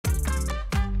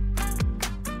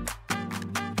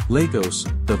Lagos,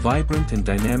 the vibrant and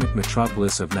dynamic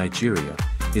metropolis of Nigeria,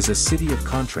 is a city of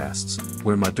contrasts,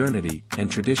 where modernity and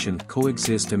tradition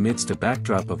coexist amidst a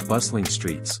backdrop of bustling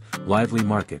streets, lively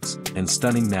markets, and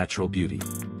stunning natural beauty.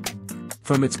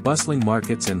 From its bustling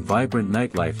markets and vibrant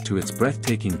nightlife to its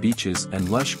breathtaking beaches and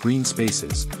lush green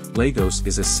spaces, Lagos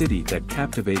is a city that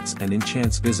captivates and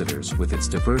enchants visitors with its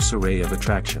diverse array of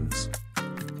attractions.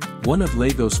 One of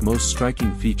Lagos' most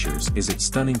striking features is its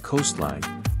stunning coastline,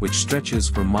 which stretches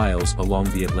for miles along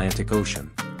the Atlantic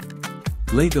Ocean.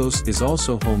 Lagos is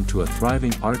also home to a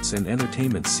thriving arts and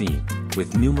entertainment scene,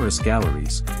 with numerous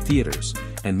galleries, theaters,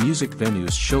 and music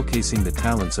venues showcasing the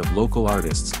talents of local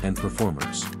artists and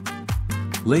performers.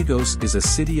 Lagos is a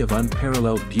city of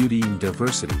unparalleled beauty and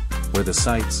diversity, where the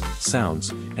sights, sounds,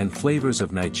 and flavors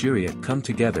of Nigeria come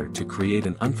together to create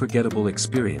an unforgettable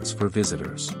experience for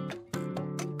visitors.